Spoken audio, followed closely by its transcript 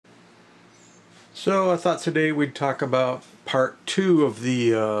So I thought today we'd talk about part 2 of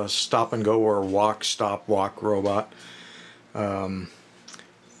the stop and go or walk, stop, walk robot. In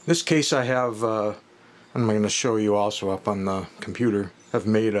this case I have, I'm going to show you also up on the computer, I've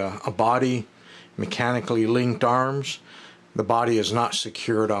made a body, mechanically linked arms. The body is not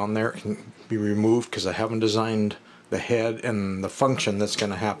secured on there, it can be removed because I haven't designed the head and the function that's going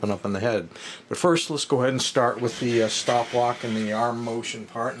to happen up in the head. But first let's go ahead and start with the stop walk and the arm motion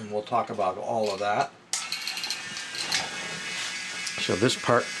part, and we'll talk about all of that. So this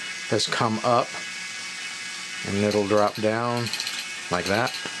part has come up and it'll drop down like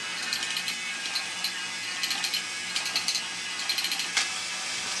that.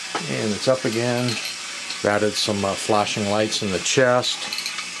 And it's up again. I've added some flashing lights in the chest.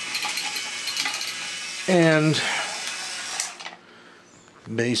 And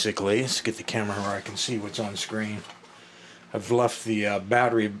basically, let's get the camera where I can see what's on screen. I've left the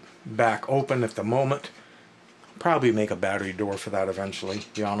battery back open at the moment. Probably make a battery door for that eventually.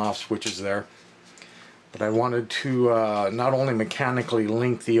 The on-off switch is there. But I wanted to not only mechanically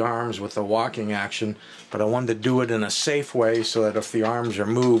link the arms with the walking action, but I wanted to do it in a safe way so that if the arms are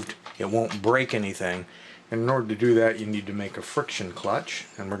moved, it won't break anything. And in order to do that, you need to make a friction clutch,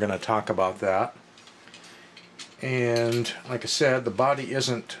 and we're going to talk about that. And like I said, the body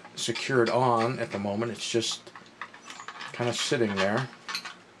isn't secured on at the moment, it's just kind of sitting there.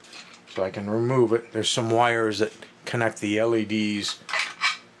 So I can remove it. There's some wires that connect the LEDs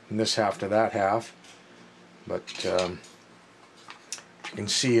from this half to that half. But you can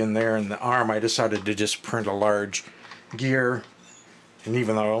see in there in the arm I decided to just print a large gear. And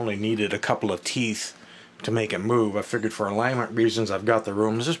even though I only needed a couple of teeth to make it move, I figured for alignment reasons I've got the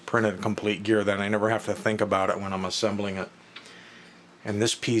room, just printed a complete gear, then I never have to think about it when I'm assembling it. And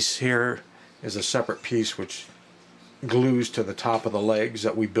this piece here is a separate piece which glues to the top of the legs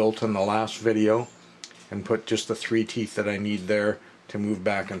that we built in the last video, and put just the 3 teeth that I need there to move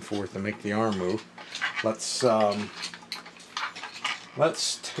back and forth to make the arm move. Let's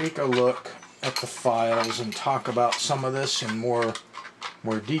take a look at the files and talk about some of this in more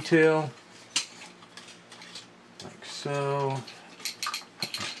detail. Like so.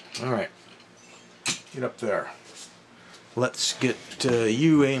 Alright, get up there. Let's get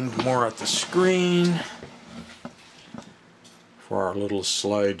you aimed more at the screen for our little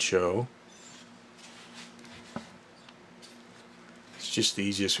slideshow. It's just the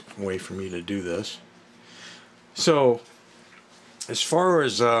easiest way for me to do this. So, as far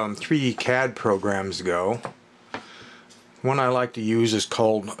as 3D CAD programs go, one I like to use is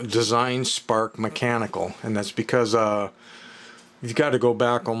called Design Spark Mechanical, and that's because you've got to go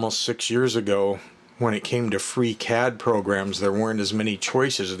back almost 6 years ago. When it came to free CAD programs, there weren't as many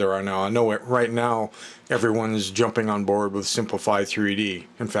choices as there are now. I know right now everyone's jumping on board with Simplify 3D.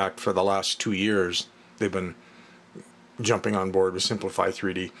 In fact, for the last 2 years they've been jumping on board with Simplify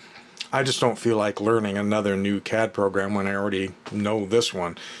 3D. I just don't feel like learning another new CAD program when I already know this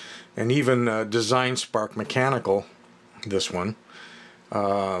one. And even Design Spark Mechanical, this one,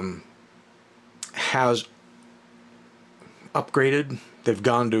 has upgraded. They've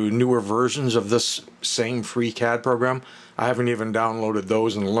gone to newer versions of this same free CAD program. I haven't even downloaded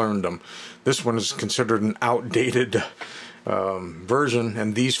those and learned them. This one is considered an outdated version,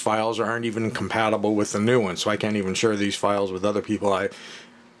 and these files aren't even compatible with the new one, so I can't even share these files with other people. I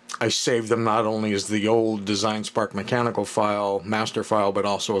saved them not only as the old Design Spark Mechanical file, master file, but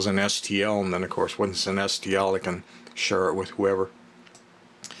also as an STL, and then of course once it's an STL I can share it with whoever.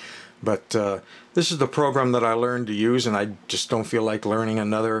 But this is the program that I learned to use, and I just don't feel like learning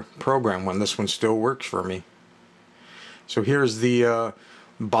another program when this one still works for me. So here's the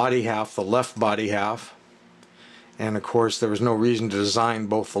body half, the left body half. And of course there was no reason to design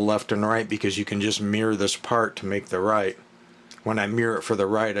both the left and right, because you can just mirror this part to make the right. When I mirror it for the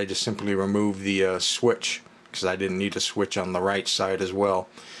right, I just simply remove the switch, because I didn't need a switch on the right side as well.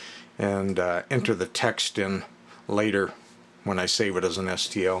 And enter the text in later when I save it as an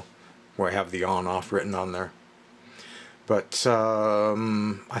STL, where I have the on-off written on there. But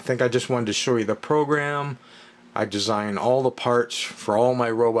I think I just wanted to show you the program. I design all the parts for all my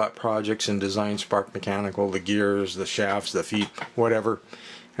robot projects in Design Spark Mechanical, the gears, the shafts, the feet, whatever.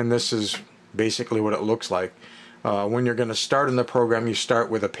 And this is basically what it looks like. When you're going to start in the program, you start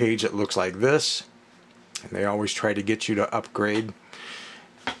with a page that looks like this. And they always try to get you to upgrade.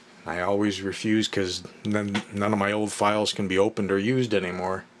 I always refuse, because then none of my old files can be opened or used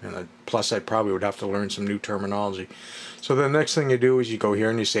anymore. And plus I probably would have to learn some new terminology. So the next thing you do is you go here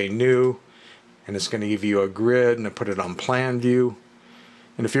and you say New, and it's going to give you a grid, and I put it on Plan View.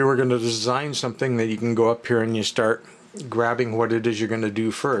 And if you were going to design something, then you can go up here and you start grabbing what it is you're going to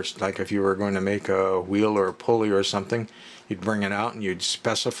do first. Like if you were going to make a wheel or a pulley or something, you'd bring it out and you'd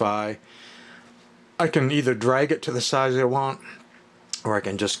specify. I can either drag it to the size I want, or I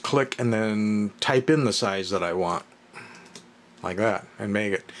can just click and then type in the size that I want, like that, and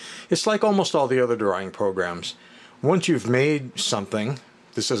make it. It's like almost all the other drawing programs. Once you've made something,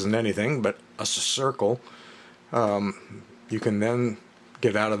 this isn't anything but a circle, you can then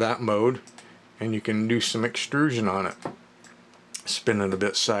get out of that mode and you can do some extrusion on it. Spin it a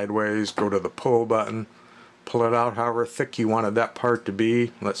bit sideways, go to the pull button, pull it out however thick you wanted that part to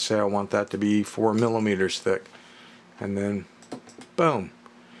be. Let's say I want that to be 4 millimeters thick, and then boom.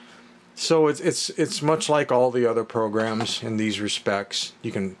 So it's much like all the other programs in these respects.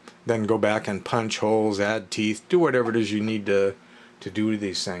 You can then go back and punch holes, add teeth, do whatever it is you need to do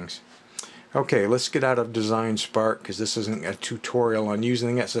these things. Okay, let's get out of Design Spark, because this isn't a tutorial on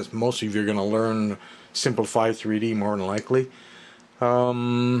using it, since most of you are going to learn Simplify 3D more than likely.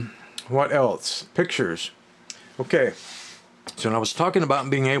 What else? Pictures. Okay, so when I was talking about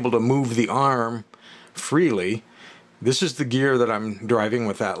being able to move the arm freely, this is the gear that I'm driving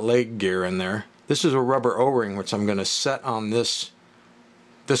with that leg gear in there. This is a rubber O-ring which I'm going to set on this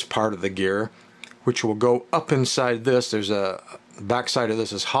part of the gear, which will go up inside this. There's a backside of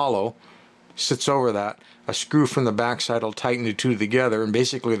this is hollow, sits over that. A screw from the backside will tighten the two together, and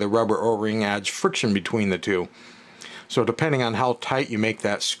basically the rubber O-ring adds friction between the two. So depending on how tight you make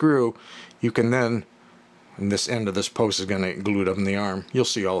that screw, you can then, and this end of this post is going to get glued up in the arm. You'll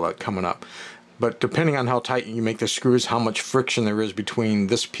see all that coming up. But depending on how tight you make the screws, how much friction there is between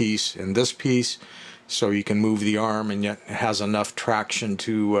this piece and this piece, so you can move the arm and yet it has enough traction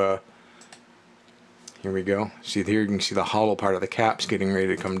to, here we go. See here, you can see the hollow part of the cap's getting ready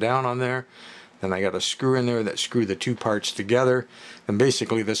to come down on there. Then I got a screw in there that screw the two parts together. And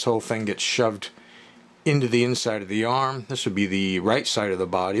basically this whole thing gets shoved into the inside of the arm. This would be the right side of the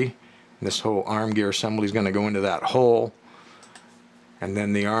body. This whole arm gear assembly is going to go into that hole, and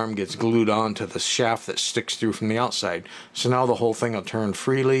then the arm gets glued onto the shaft that sticks through from the outside. So now the whole thing will turn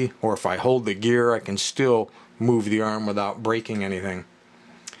freely, or if I hold the gear I can still move the arm without breaking anything.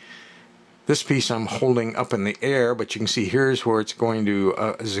 This piece I'm holding up in the air, but you can see here's where it's going to,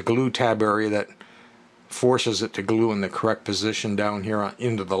 there's a glue tab area that forces it to glue in the correct position down here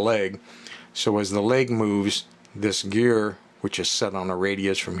into the leg. So as the leg moves, this gear, which is set on a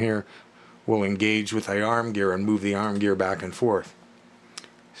radius from here, will engage with the arm gear and move the arm gear back and forth.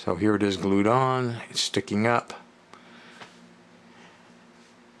 So here it is glued on, it's sticking up.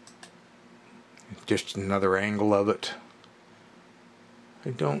 Just another angle of it.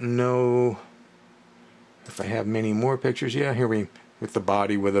 I don't know if I have many more pictures. Yeah, here we with the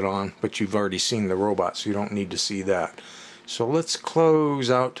body with it on, but you've already seen the robot, so you don't need to see that. So let's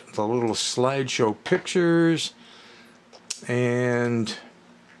close out the little slideshow pictures. And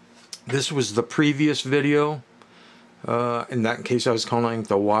this was the previous video. In that case I was calling it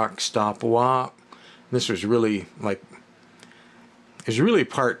the Walk Stop Walk. This was really like, it was really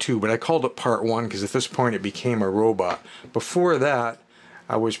part 2, but I called it part 1 because at this point it became a robot. Before that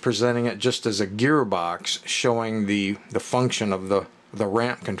I was presenting it just as a gearbox showing the function of the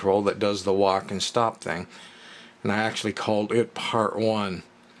ramp control that does the walk and stop thing, and I actually called it part 1.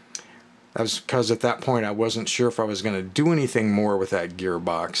 That was because at that point I wasn't sure if I was going to do anything more with that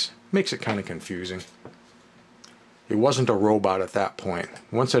gearbox. Makes it kind of confusing. It wasn't a robot at that point.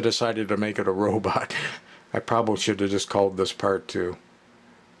 Once I decided to make it a robot, I probably should have just called this part 2.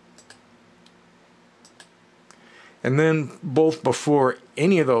 And then both before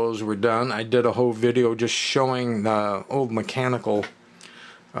any of those were done, I did a whole video just showing the old mechanical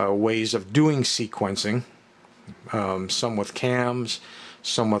ways of doing sequencing. Some with cams,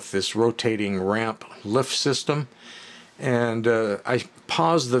 some with this rotating ramp lift system. And I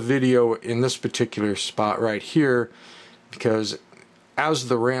paused the video in this particular spot right here because as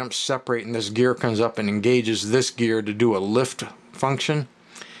the ramps separate and this gear comes up and engages this gear to do a lift function,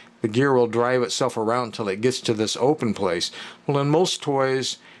 the gear will drive itself around until it gets to this open place. Well, in most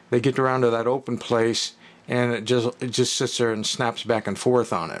toys, they get around to that open place and it just sits there and snaps back and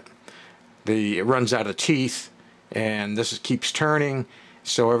forth on it. It runs out of teeth, and this keeps turning.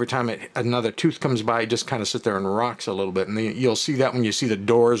 So every time another tooth comes by, it just kind of sits there and rocks a little bit. And you'll see that when you see the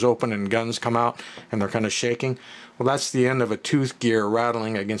doors open and guns come out and they're kind of shaking. Well, that's the end of a tooth gear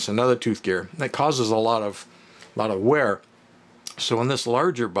rattling against another tooth gear. That causes a lot of wear. So in this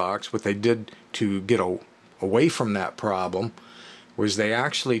larger box, what they did to get away from that problem was they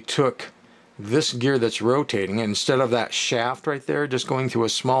actually took this gear that's rotating, and instead of that shaft right there just going through a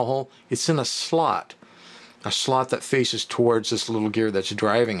small hole, it's in a slot that faces towards this little gear that's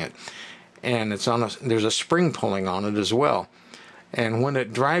driving it. and there's a spring pulling on it as well. And when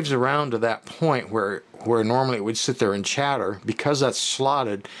it drives around to that point where normally it would sit there and chatter, because that's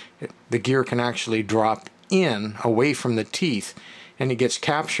slotted, the gear can actually drop in away from the teeth, and it gets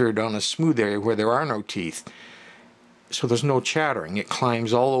captured on a smooth area where there are no teeth. So there's no chattering. It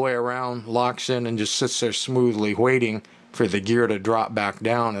climbs all the way around, locks in, and just sits there smoothly waiting for the gear to drop back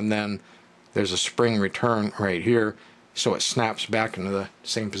down, and then there's a spring return right here, so it snaps back into the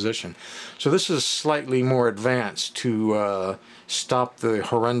same position. So this is slightly more advanced to stop the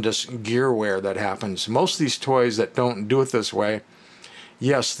horrendous gear wear that happens. Most of these toys that don't do it this way,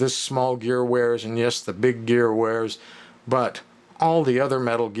 yes, this small gear wears, and yes, the big gear wears, but all the other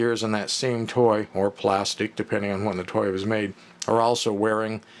metal gears in that same toy, or plastic, depending on when the toy was made, are also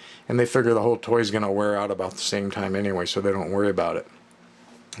wearing, and they figure the whole toy is going to wear out about the same time anyway, so they don't worry about it.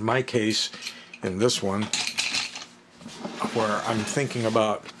 In my case, in this one, where I'm thinking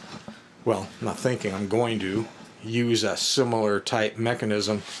about, well, not thinking, I'm going to use a similar type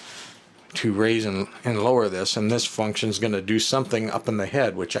mechanism to raise and lower this, and this function is going to do something up in the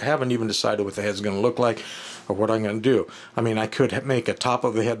head, which I haven't even decided what the head's going to look like or what I'm going to do. I mean, I could make a top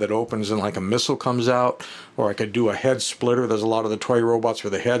of the head that opens and like a missile comes out, or I could do a head splitter. There's a lot of the toy robots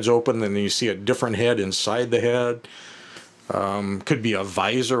where the head's open and then you see a different head inside the head. Could be a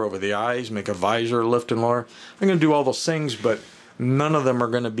visor over the eyes, make a visor lift and lower. I'm going to do all those things, but none of them are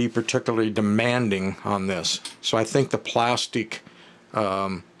going to be particularly demanding on this. So I think the plastic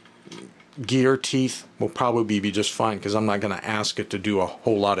gear teeth will probably be just fine, because I'm not going to ask it to do a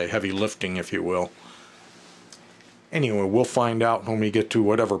whole lot of heavy lifting, if you will. Anyway, we'll find out when we get to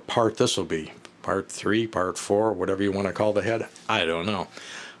whatever part this will be. Part 3, part 4, whatever you want to call the head. I don't know.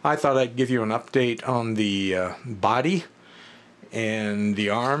 I thought I'd give you an update on the body and the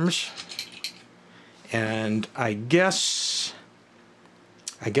arms, and I guess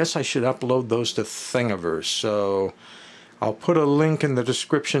I should upload those to Thingiverse, so I'll put a link in the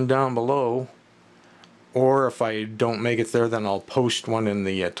description down below, or if I don't make it there, then I'll post one in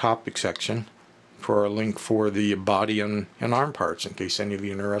the topic section for a link for the body and arm parts, in case any of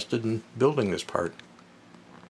you are interested in building this part.